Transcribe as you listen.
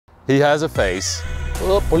he has a face.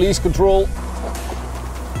 Oh, police control.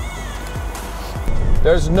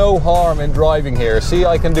 There's no harm in driving here. See,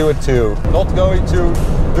 I can do it too. Not going to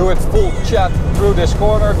do it full chat through this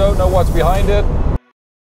corner. Don't know what's behind it.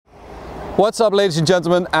 What's up, ladies and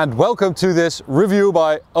gentlemen, and welcome to this review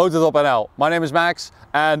by AutoTopNL. My name is Max,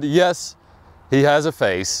 and yes, he has a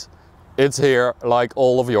face. It's here like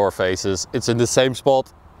all of your faces. It's in the same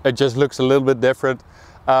spot. It just looks a little bit different.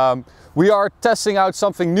 We are testing out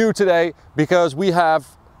something new today because we have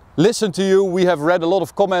listened to you. We have read a lot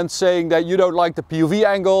of comments saying that you don't like the POV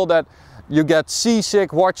angle, that you get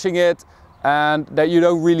seasick watching it, and that you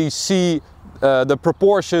don't really see the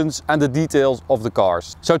proportions and the details of the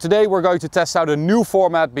cars. So today we're going to test out a new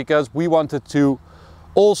format because we wanted to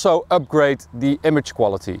also upgrade the image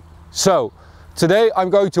quality. So today I'm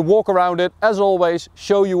going to walk around it, as always,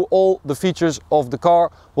 show you all the features of the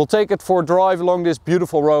car. We'll take it for a drive along this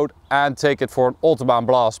beautiful road and take it for an Autobahn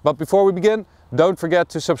blast. But before we begin, don't forget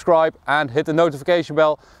to subscribe and hit the notification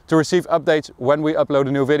bell to receive updates when we upload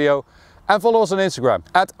a new video. And follow us on Instagram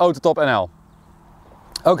at AutoTopNL.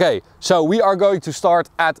 Okay, so we are going to start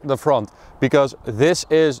at the front because this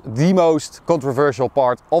is the most controversial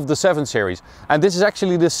part of the 7 Series. And this is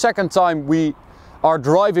actually the second time we are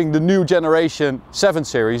driving the new generation 7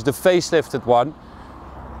 Series, the facelifted one.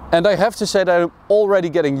 And I have to say that I'm already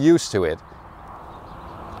getting used to it.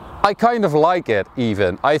 I kind of like it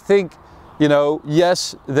even. I think, you know,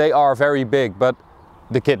 yes, they are very big, but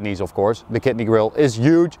the kidneys, of course, the kidney grille is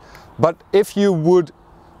huge. But if you would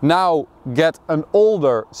now get an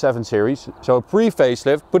older 7 Series, so a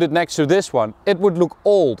pre-facelift, put it next to this one, it would look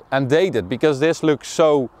old and dated because this looks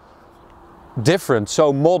so different,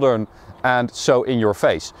 so modern and so in your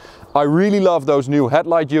face. I really love those new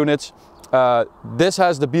headlight units. This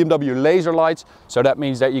has the BMW laser lights, so that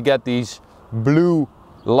means that you get these blue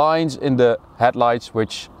lines in the headlights,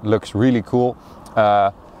 which looks really cool.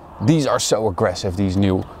 These are so aggressive, these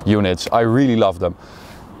new units. I really love them.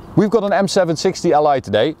 We've got an M760Li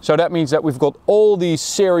today, so that means that we've got all these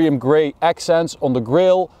cerium grey accents on the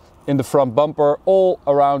grille, in the front bumper, all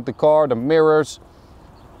around the car, the mirrors.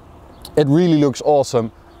 It really looks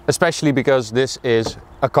awesome, especially because this is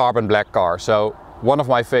a carbon black car, so one of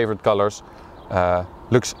my favorite colors.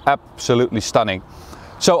 Looks absolutely stunning.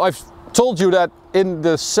 So I've told you that in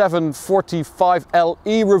the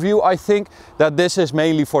 745Li review, I think that this is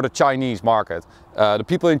mainly for the Chinese market. The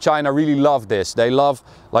people in China really love this. They love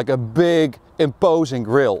like a big imposing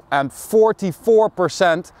grille, and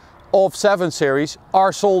 44% of 7 Series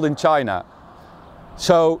are sold in China.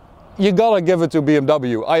 So you gotta give it to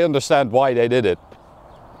BMW. I understand why they did it.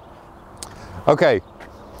 Okay,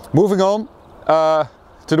 moving on to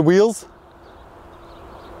the wheels.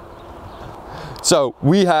 So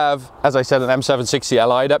we have, as I said, an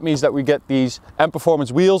M760Li. That means that we get these M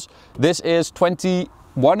Performance wheels. This is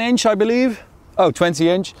 21 inch, I believe. Oh, 20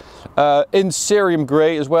 inch. In cerium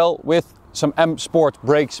grey as well, with some M Sport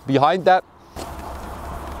brakes behind that.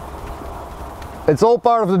 It's all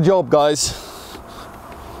part of the job, guys.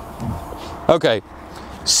 Okay,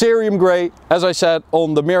 cerium grey, as I said,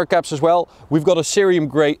 on the mirror caps as well. We've got a cerium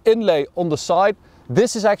grey inlay on the side.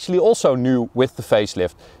 This is actually also new with the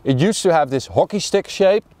facelift. It used to have this hockey stick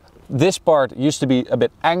shape. This part used to be a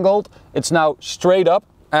bit angled. It's now straight up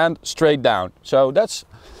and straight down. So that's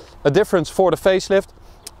a difference for the facelift.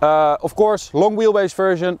 Of course, long wheelbase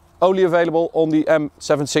version, only available on the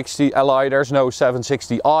M760Li. There's no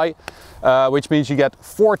 760i, which means you get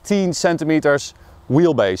 14 centimeters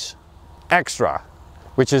wheelbase extra,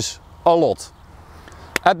 which is a lot.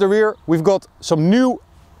 At the rear, we've got some new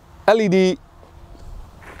LED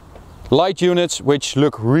light units, which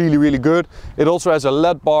look really, really good. It also has a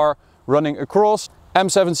LED bar running across.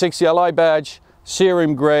 M760Li badge,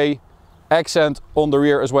 cerium grey accent on the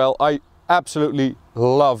rear as well. I absolutely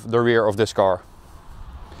love the rear of this car.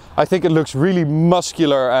 I think it looks really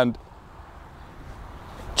muscular and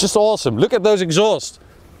just awesome. Look at those exhausts.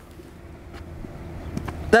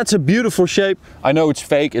 That's a beautiful shape. I know it's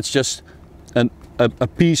fake, it's just a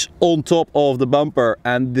piece on top of the bumper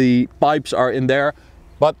and the pipes are in there.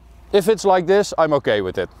 But if it's like this, I'm okay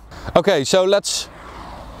with it. Okay, so let's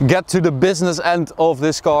get to the business end of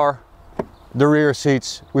this car. The rear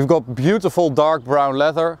seats. We've got beautiful dark brown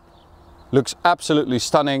leather. Looks absolutely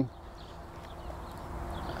stunning.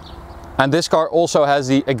 And this car also has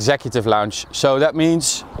the executive lounge. So that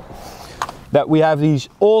means that we have these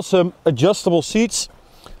awesome adjustable seats.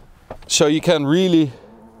 So you can really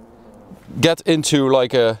get into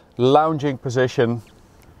like a lounging position.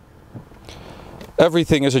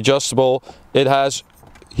 Everything is adjustable. It has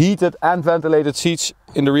heated and ventilated seats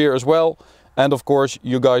in the rear as well. And of course,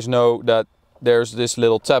 you guys know that there's this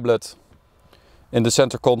little tablet in the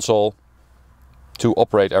center console to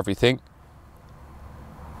operate everything.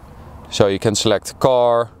 So you can select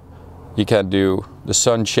car, you can do the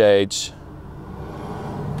sunshades,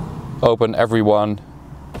 open every one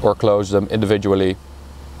or close them individually.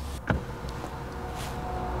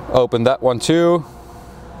 Open that one too.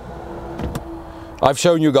 I've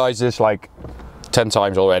shown you guys this like 10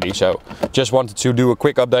 times already, so just wanted to do a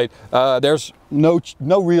quick update. There's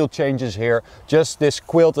no real changes here, just this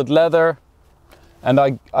quilted leather,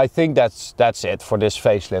 and I think that's it for this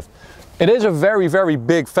facelift. It is a very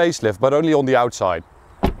big facelift, but only on the outside.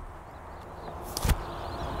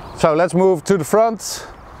 So let's move to the front,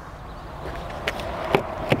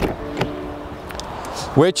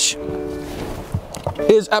 which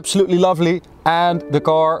is absolutely lovely, and the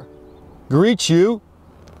car greets you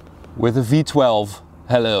with a V12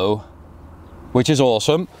 hello, which is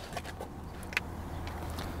awesome.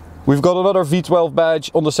 We've got another V12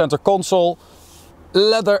 badge on the center console,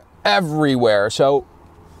 leather everywhere, so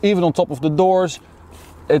even on top of the doors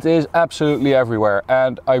it is absolutely everywhere.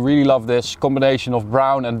 And I really love this combination of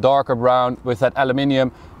brown and darker brown with that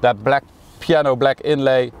aluminium, that black piano black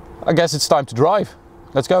inlay. I guess it's time to drive.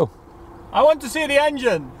 Let's go. I want to see the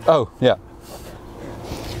engine. Oh yeah,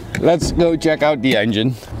 let's go check out the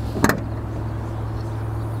engine.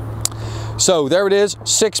 So there it is,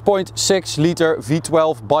 6.6 liter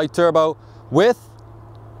V12 bi-turbo with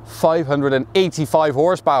 585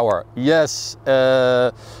 horsepower. Yes,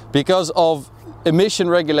 because of emission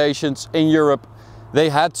regulations in Europe, they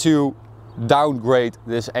had to downgrade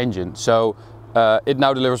this engine. So it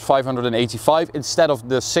now delivers 585 instead of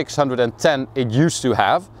the 610 it used to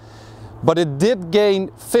have. But it did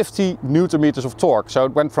gain 50 Newton meters of torque. So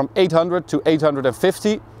it went from 800 to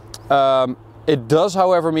 850. It does,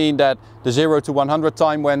 however, mean that the 0 to 100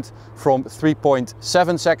 time went from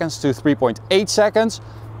 3.7 seconds to 3.8 seconds.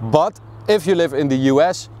 But if you live in the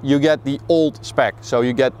US, you get the old spec. So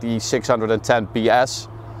you get the 610 PS,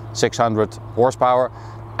 600 horsepower,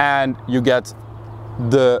 and you get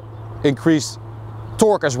the increased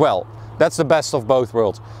torque as well. That's the best of both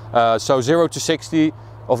worlds. So 0 to 60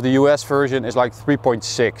 of the US version is like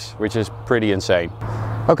 3.6, which is pretty insane.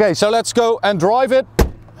 Okay, so let's go and drive it.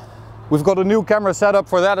 We've got a new camera setup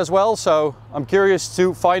for that as well, so I'm curious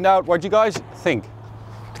to find out what you guys think.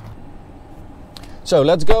 So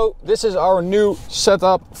let's go. This is our new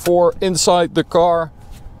setup for inside the car.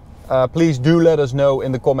 Please do let us know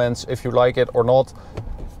in the comments if you like it or not.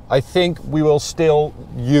 I think we will still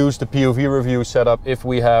use the POV review setup if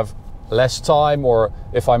we have less time or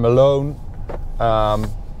if I'm alone.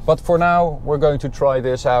 But for now, we're going to try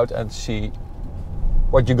this out and see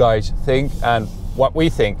what you guys think and what we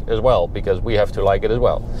think as well, because we have to like it as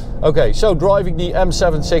well. Okay, so driving the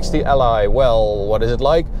M760Li, well, what is it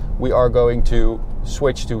like? We are going to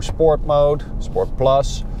switch to sport mode, sport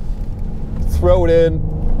plus, throw it in,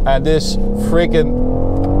 and this freaking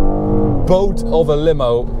boat of a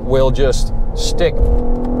limo will just stick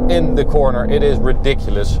in the corner. It is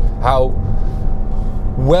ridiculous how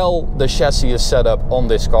well the chassis is set up on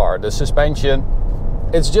this car. The suspension,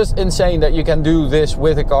 it's just insane that you can do this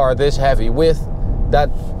with a car this heavy, with that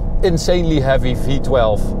insanely heavy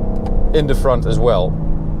V12 in the front as well.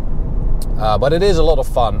 But it is a lot of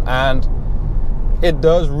fun, and it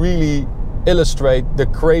does really illustrate the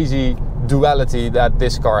crazy duality that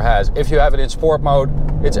this car has. If you have it in sport mode,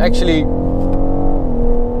 it's actually,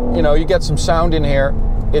 you know, you get some sound in here.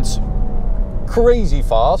 It's crazy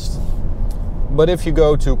fast. But if you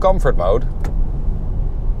go to comfort mode,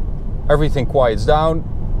 everything quiets down,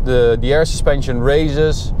 the air suspension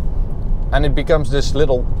raises, and it becomes this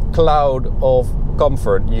little cloud of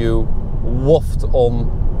comfort. You waft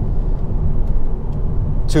on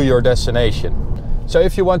to your destination. So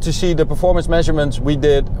if you want to see the performance measurements we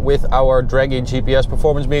did with our Draggy GPS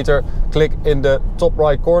performance meter, click in the top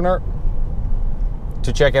right corner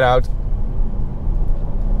to check it out.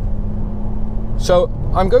 So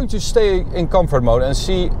I'm going to stay in comfort mode and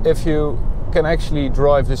see if you can actually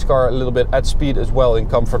drive this car a little bit at speed as well in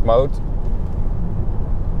comfort mode.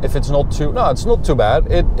 If it's not too, no, it's not too bad.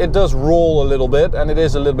 It does roll a little bit and it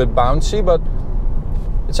is a little bit bouncy, but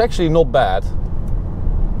it's actually not bad.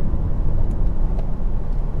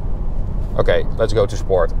 Okay, let's go to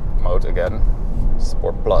sport mode again.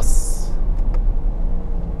 Sport plus.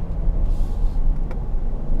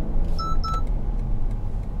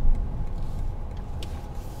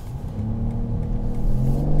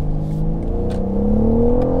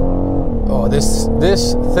 Oh, this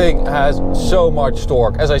thing has so much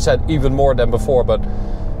torque. As I said, even more than before, but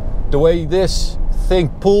the way this thing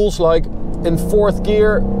pulls, like in fourth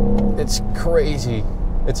gear, it's crazy.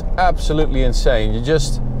 It's absolutely insane. You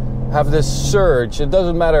just have this surge. It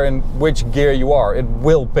doesn't matter in which gear you are, it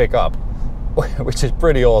will pick up, which is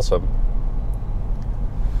pretty awesome.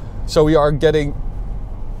 So we are getting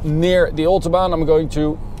near the Autobahn. I'm going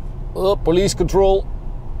to police control.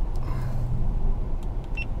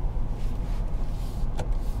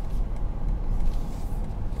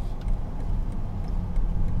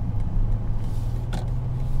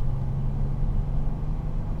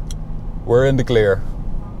 We're in the clear.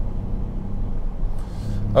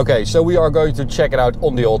 Okay, so we are going to check it out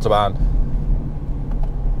on the Autobahn.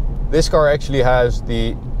 This car actually has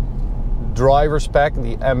the driver's pack,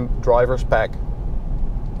 the M driver's pack.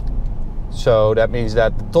 So that means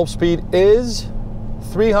that the top speed is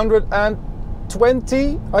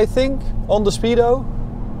 320, I think, on the speedo.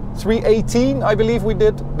 318, I believe we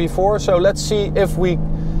did before. So let's see if we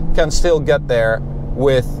can still get there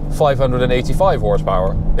with 585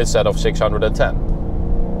 horsepower instead of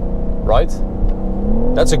 610. Right?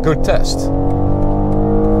 That's a good test.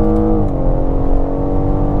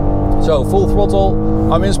 So full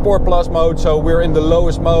throttle, I'm in Sport Plus mode, so we're in the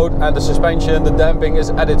lowest mode, and the suspension, the damping is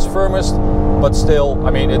at its firmest, but still,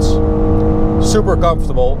 I mean, it's super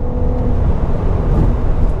comfortable.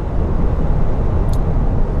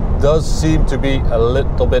 Does seem to be a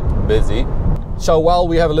little bit busy. So while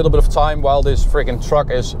we have a little bit of time, while this freaking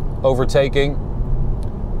truck is overtaking,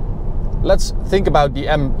 let's think about the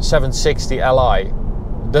M760Li.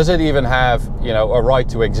 Does it even have, you know, a right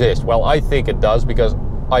to exist? Well, I think it does, because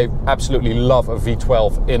I absolutely love a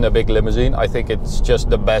V12 in a big limousine. I think it's just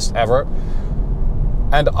the best ever.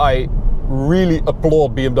 And I really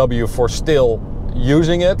applaud BMW for still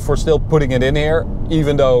using it, for still putting it in here,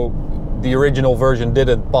 even though the original version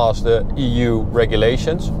didn't pass the EU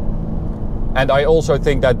regulations. And I also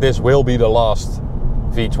think that this will be the last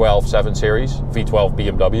V12 7 Series, V12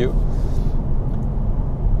 BMW.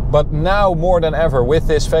 But now more than ever with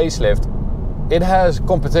this facelift, it has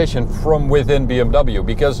competition from within BMW,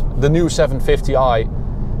 because the new 750i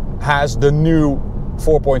has the new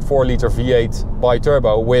 4.4 liter V8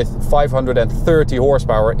 bi-turbo with 530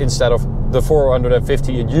 horsepower instead of the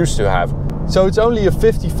 450 it used to have. So it's only a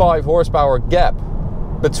 55 horsepower gap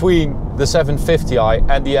between the 750i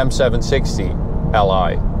and the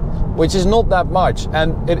M760Li, which is not that much,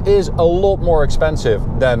 and it is a lot more expensive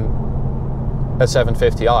than a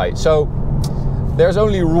 750i. So there's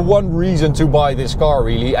only one reason to buy this car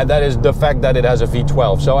really, and that is the fact that it has a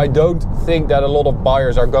V12. So I don't think that a lot of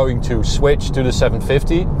buyers are going to switch to the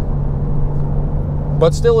 750.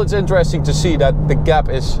 But still, it's interesting to see that the gap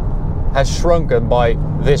has shrunken by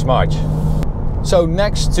this much. So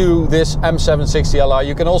next to this M760Li,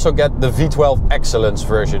 you can also get the V12 Excellence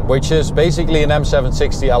version, which is basically an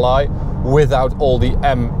M760Li without all the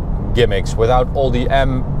M gimmicks, without all the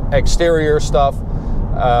M exterior stuff,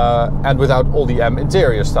 and without all the M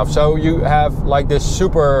interior stuff. So you have like this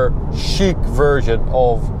super chic version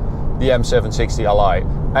of the M760Li,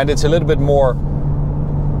 and it's a little bit more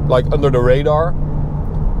like under the radar.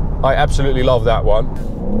 I absolutely love that one.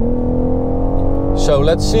 So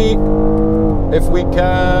let's see if we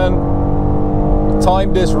can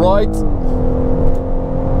time this right.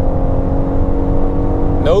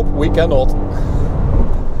 Nope, we cannot.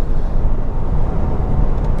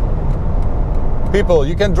 People,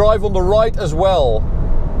 you can drive on the right as well.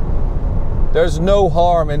 There's no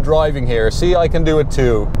harm in driving here. See, I can do it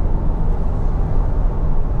too.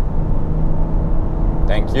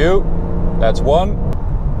 Thank you. That's one.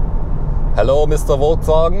 Hello, Mr.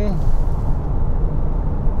 Volkswagen.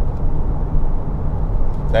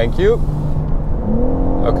 Thank you.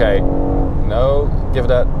 Okay. No, give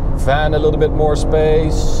that van a little bit more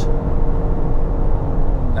space.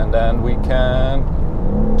 And then we can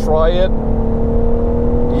try it.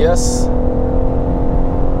 Yes.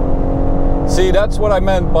 See, that's what I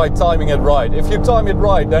meant by timing it right. If you time it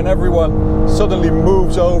right, then everyone suddenly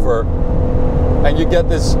moves over and you get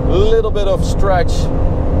this little bit of stretch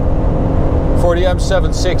for the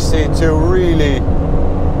M760 to really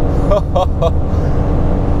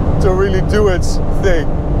do its thing.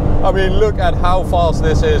 I mean, look at how fast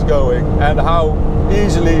this is going and how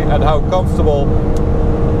easily and how comfortable.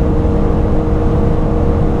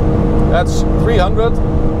 That's 300.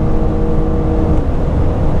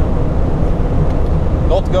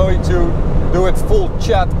 Not going to do it full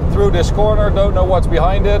chat through this corner, don't know what's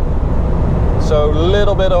behind it. So a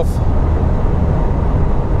little bit of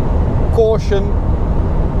caution.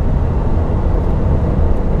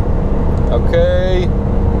 Okay.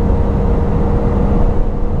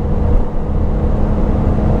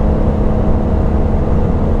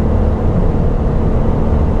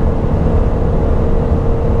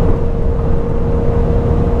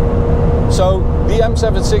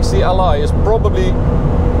 M760Li is probably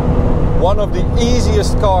one of the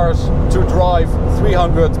easiest cars to drive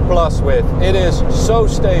 300 plus with. It is so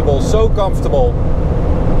stable, so comfortable.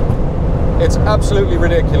 It's absolutely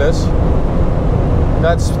ridiculous.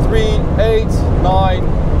 That's 3, 8,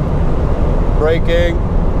 9, braking.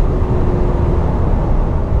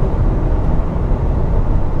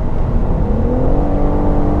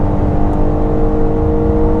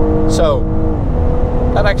 So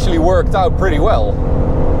that actually worked out pretty well.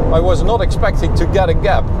 I was not expecting to get a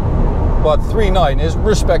gap, but 3.9 is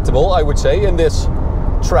respectable, I would say, in this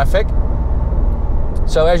traffic.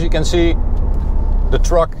 So as you can see, the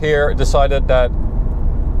truck here decided that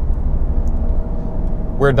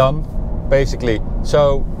we're done, basically.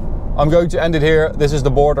 So I'm going to end it here. This is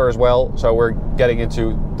the border as well, so we're getting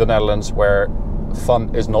into the Netherlands where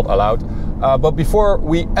fun is not allowed. But before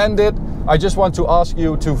we end it, I just want to ask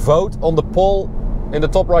you to vote on the poll in the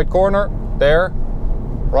top right corner there,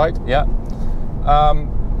 right? Yeah.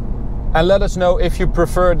 And let us know if you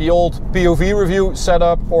prefer the old POV review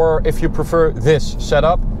setup or if you prefer this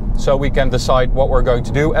setup, so we can decide what we're going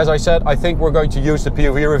to do. As I said, I think we're going to use the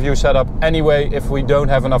POV review setup anyway if we don't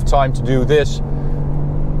have enough time to do this,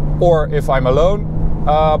 or if I'm alone.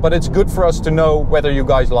 But it's good for us to know whether you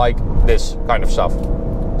guys like this kind of stuff.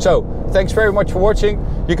 So, thanks very much for watching.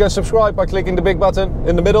 You can subscribe by clicking the big button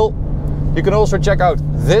in the middle. You can also check out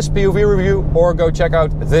this POV review or go check out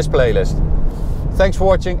this playlist. Thanks for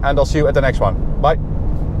watching, and I'll see you at the next one. Bye.